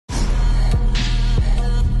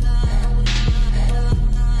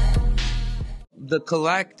the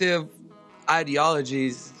collective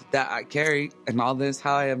ideologies that I carry and all this,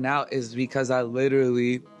 how I am now, is because I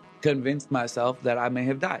literally convinced myself that I may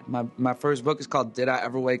have died. My first book is called Did I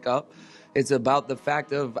Ever Wake Up? It's about the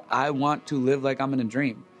fact of I want to live like I'm in a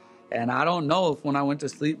dream. And I don't know if when I went to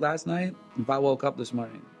sleep last night, if I woke up this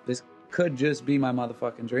morning. This could just be my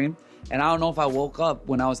motherfucking dream. And I don't know if I woke up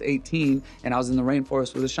when I was 18 and I was in the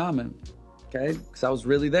rainforest with a shaman. Okay? Because I was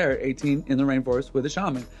really there, 18, in the rainforest with a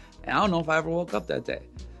shaman. And I don't know if I ever woke up that day.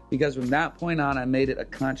 Because from that point on, I made it a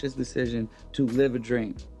conscious decision to live a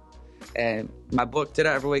dream. And my book, Did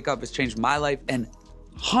I Ever Wake Up?, has changed my life and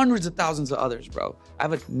hundreds of thousands of others, bro. I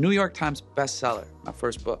have a New York Times bestseller, my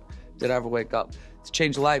first book, Did I Ever Wake Up? It's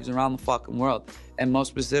changed lives around the fucking world. And most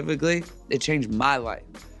specifically, it changed my life,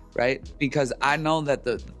 right? Because I know that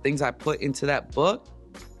the things I put into that book,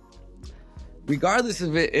 regardless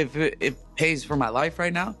of if it pays for my life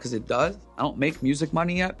right now, because it does. I don't make music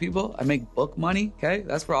money yet, people. I make book money, okay?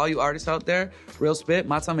 That's for all you artists out there. Real spit,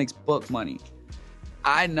 my son makes book money.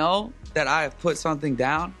 I know that I have put something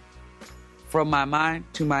down from my mind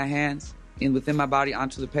to my hands and within my body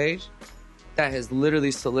onto the page that has literally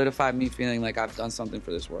solidified me feeling like I've done something for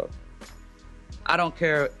this world. I don't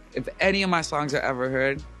care if any of my songs are ever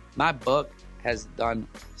heard. My book has done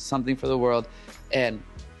something for the world, and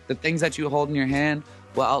the things that you hold in your hand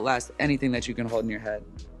will outlast anything that you can hold in your head.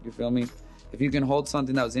 You feel me? If you can hold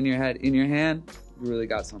something that was in your head in your hand, you really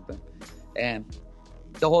got something. And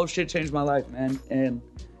the whole shit changed my life, man.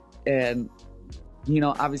 And you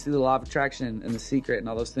know, obviously the law of attraction and The Secret and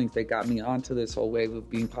all those things, they got me onto this whole wave of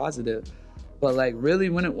being positive. But like really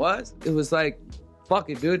when it was like, fuck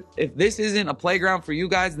it, dude. If this isn't a playground for you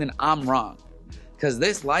guys, then I'm wrong. Because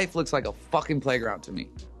this life looks like a fucking playground to me.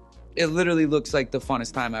 It literally looks like the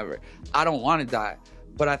funnest time ever. I don't want to die,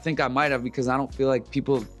 but I think I might have because I don't feel like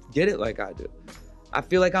people get it like I do. I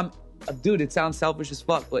feel like dude, it sounds selfish as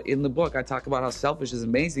fuck, but in the book, I talk about how selfish is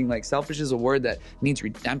amazing. Like, selfish is a word that needs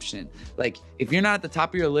redemption. Like, if you're not at the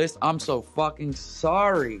top of your list, I'm so fucking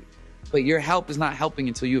sorry. But your help is not helping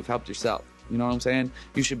until you have helped yourself. You know what I'm saying?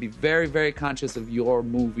 You should be very, very conscious of your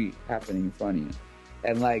movie happening in front of you.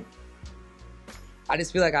 And like, I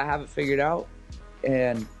just feel like I have it figured out.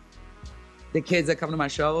 And the kids that come to my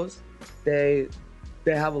shows, they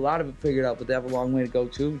have a lot of it figured out, but they have a long way to go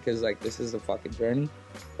too, because like this is a fucking journey.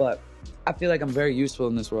 But I feel like I'm very useful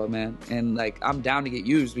in this world, man. And like, I'm down to get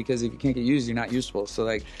used, because if you can't get used, you're not useful. So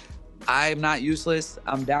like, I'm not useless.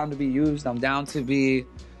 I'm down to be used. I'm down to be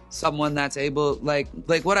someone that's able, like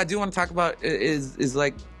what I do want to talk about is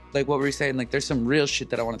like what we were saying, like there's some real shit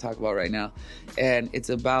that I want to talk about right now. And it's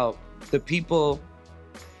about the people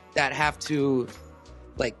that have to,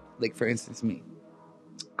 like for instance, me.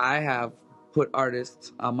 I have put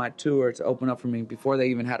artists on my tour to open up for me before they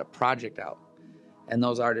even had a project out. And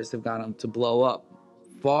those artists have gone on to blow up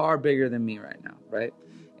far bigger than me right now, right?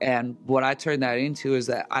 And what I turned that into is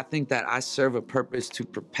that I think that I serve a purpose to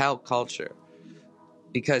propel culture,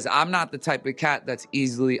 because I'm not the type of cat that's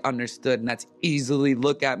easily understood and that's easily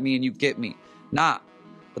look at me and you get me. Nah,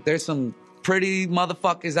 but there's some pretty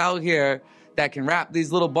motherfuckers out here that can rap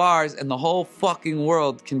these little bars and the whole fucking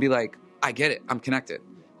world can be like, I get it, I'm connected.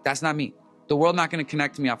 That's not me. The world not gonna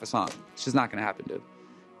connect to me off a song. It's just not gonna happen, dude.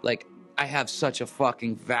 Like, I have such a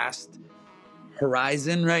fucking vast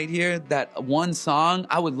horizon right here that one song,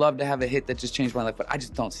 I would love to have a hit that just changed my life, but I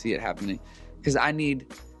just don't see it happening. Because I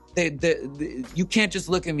need, you can't just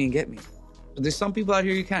look at me and get me. But there's some people out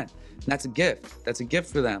here you can. And that's a gift. That's a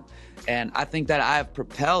gift for them. And I think that I have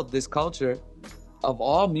propelled this culture of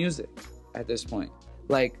all music at this point.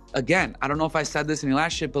 Like, again, I don't know if I said this in your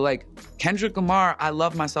last shit, but like, Kendrick Lamar, I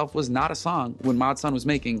Love Myself was not a song when Mod Sun was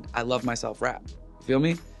making I Love Myself rap. You feel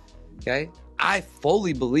me? Okay? I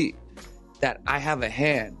fully believe that I have a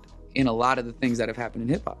hand in a lot of the things that have happened in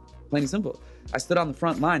hip hop. Plain and simple. I stood on the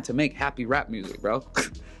front line to make happy rap music, bro.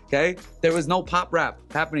 Okay? There was no pop rap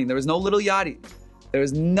happening. There was no Lil Yachty. There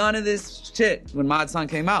was none of this shit when Mod Sun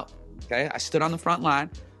came out. Okay? I stood on the front line,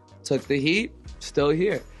 took the heat, still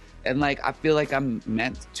here. And like, I feel like I'm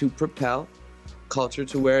meant to propel culture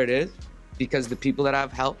to where it is, because the people that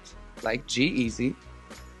I've helped, like G-Eazy,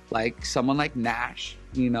 like someone like Nash,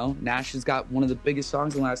 you know, Nash has got one of the biggest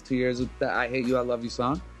songs in the last 2 years with the I Hate You, I Love You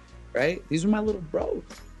song, right? These are my little bros,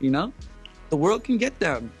 you know? The world can get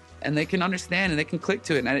them and they can understand and they can click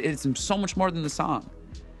to it. And it's so much more than the song.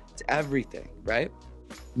 It's everything, right?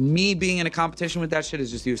 Me being in a competition with that shit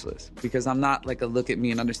is just useless, because I'm not like a look at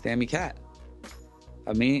me and understand me cat.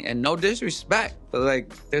 I mean, and no disrespect, but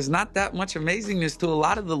like, there's not that much amazingness to a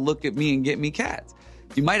lot of the look at me and get me cats.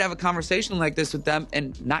 You might have a conversation like this with them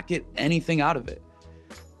and not get anything out of it.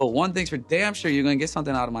 But one thing's for damn sure, you're gonna get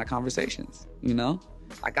something out of my conversations, you know?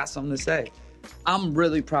 I got something to say. I'm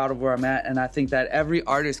really proud of where I'm at, and I think that every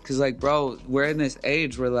artist, cause like, bro, we're in this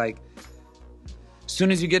age where like, as soon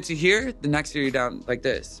as you get to here, the next year you're down like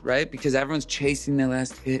this, right? Because everyone's chasing their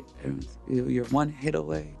last hit. You're one hit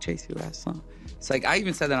away, chase your last song. It's like, I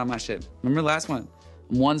even said that on my shit. Remember the last one?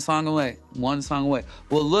 One song away, one song away.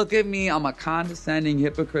 Well, look at me, I'm a condescending,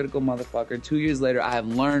 hypocritical motherfucker. 2 years later, I have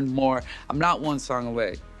learned more. I'm not one song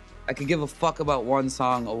away. I could give a fuck about one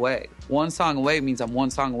song away. One song away means I'm one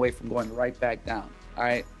song away from going right back down, all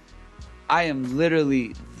right? I am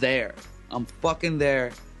literally there. I'm fucking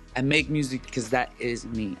there. I make music because that is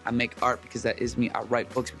me. I make art because that is me. I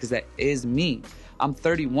write books because that is me. I'm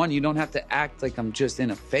 31. You don't have to act like I'm just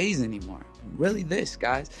in a phase anymore. I'm really this,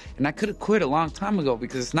 guys. And I could have quit a long time ago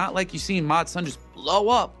because it's not like you seen Mod Sun just blow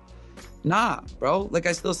up. Nah, bro. Like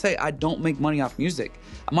I still say, I don't make money off music.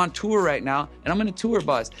 I'm on tour right now, and I'm in a tour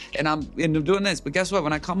bus, and I'm doing this. But guess what?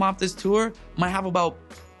 When I come off this tour, I might have about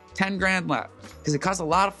 10 grand left because it costs a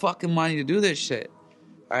lot of fucking money to do this shit,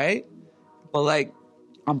 all right? But like,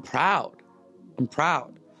 I'm proud. I'm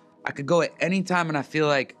proud. I could go at any time, and I feel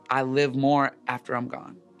like I live more after I'm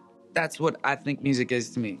gone. That's what I think music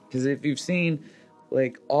is to me. Because if you've seen,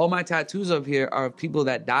 like, all my tattoos up here are of people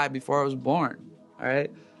that died before I was born, all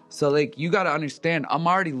right? So, like, you got to understand, I'm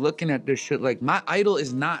already looking at this shit like, my idol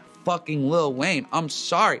is not fucking Lil Wayne. I'm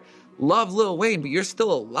sorry. Love Lil Wayne, but you're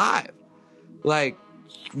still alive. Like,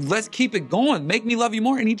 let's keep it going. Make Me Love You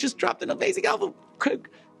More. And he just dropped an amazing album.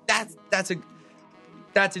 That's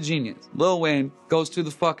a genius. Lil Wayne goes to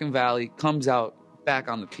the fucking valley, comes out, back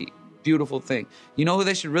on the peak. Beautiful thing. You know who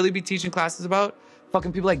they should really be teaching classes about?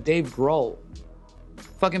 Fucking people like Dave Grohl.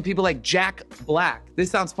 Fucking people like Jack Black.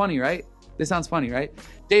 This sounds funny, right? This sounds funny, right?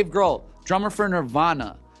 Dave Grohl, drummer for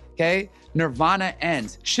Nirvana, okay? Nirvana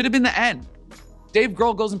ends. Should have been the end. Dave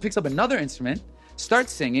Grohl goes and picks up another instrument,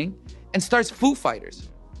 starts singing, and starts Foo Fighters,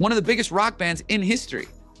 one of the biggest rock bands in history.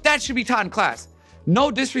 That should be taught in class. No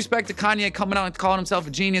disrespect to Kanye coming out and calling himself a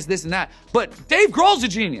genius, this and that, but Dave Grohl's a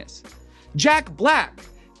genius. Jack Black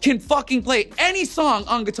can fucking play any song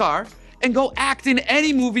on guitar and go act in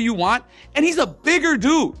any movie you want, and he's a bigger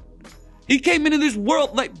dude. He came into this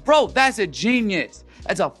world like, bro, that's a genius.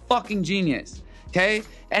 That's a fucking genius, okay?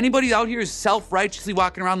 Anybody out here is self-righteously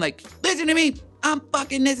walking around like, listen to me, I'm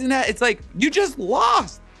fucking this and that. It's like, you just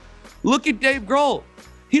lost. Look at Dave Grohl.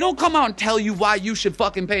 He don't come out and tell you why you should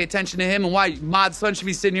fucking pay attention to him and why Mod Sun should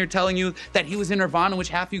be sitting here telling you that he was in Nirvana, which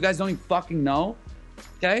half of you guys don't even fucking know,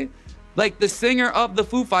 okay? Like, the singer of the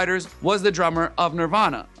Foo Fighters was the drummer of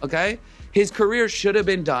Nirvana, okay? His career should have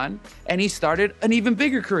been done, and he started an even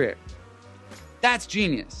bigger career. That's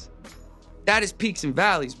genius. That is peaks and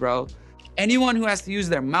valleys, bro. Anyone who has to use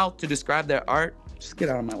their mouth to describe their art, just get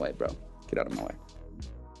out of my way, bro. Get out of my way.